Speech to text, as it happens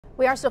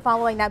We are still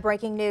following that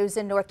breaking news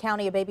in North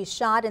County. A baby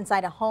shot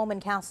inside a home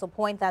in Castle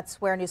Point. That's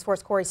where News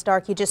 4's Corey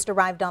Stark, he just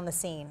arrived on the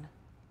scene.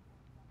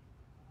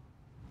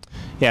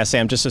 Yeah,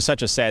 Sam, just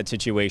such a sad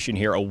situation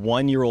here. A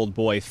one-year-old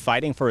boy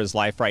fighting for his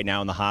life right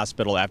now in the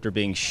hospital after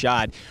being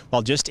shot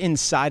while just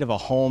inside of a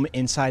home,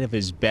 inside of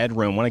his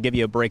bedroom. I want to give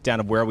you a breakdown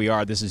of where we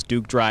are. This is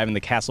Duke Drive in the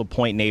Castle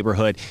Point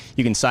neighborhood.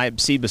 You can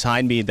see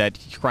behind me that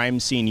crime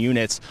scene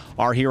units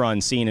are here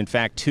on scene. In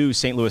fact, 2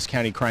 St. Louis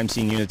County crime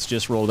scene units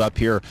just rolled up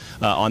here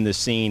on the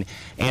scene.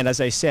 And as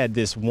I said,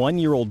 this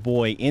one-year-old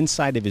boy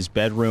inside of his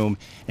bedroom,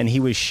 and he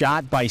was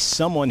shot by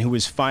someone who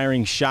was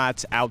firing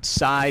shots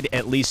outside,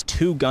 at least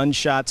 2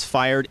 gunshots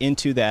fired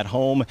into that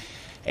home,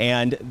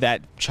 and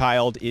that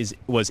child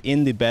was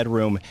in the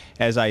bedroom,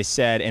 as I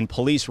said, and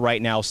police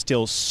right now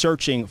still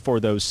searching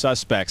for those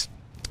suspects.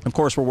 Of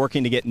course, we're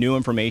working to get new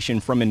information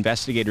from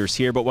investigators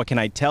here, but what can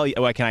I tell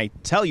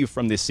you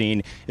from this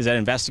scene is that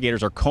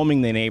investigators are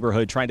combing the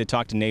neighborhood, trying to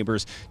talk to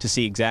neighbors to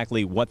see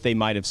exactly what they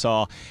might have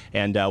saw,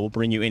 and we'll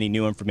bring you any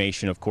new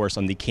information, of course,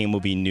 on the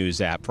KMOV News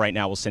app. Right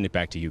now, we'll send it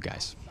back to you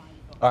guys.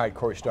 All right,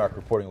 Corey Stark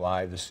reporting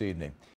live this evening.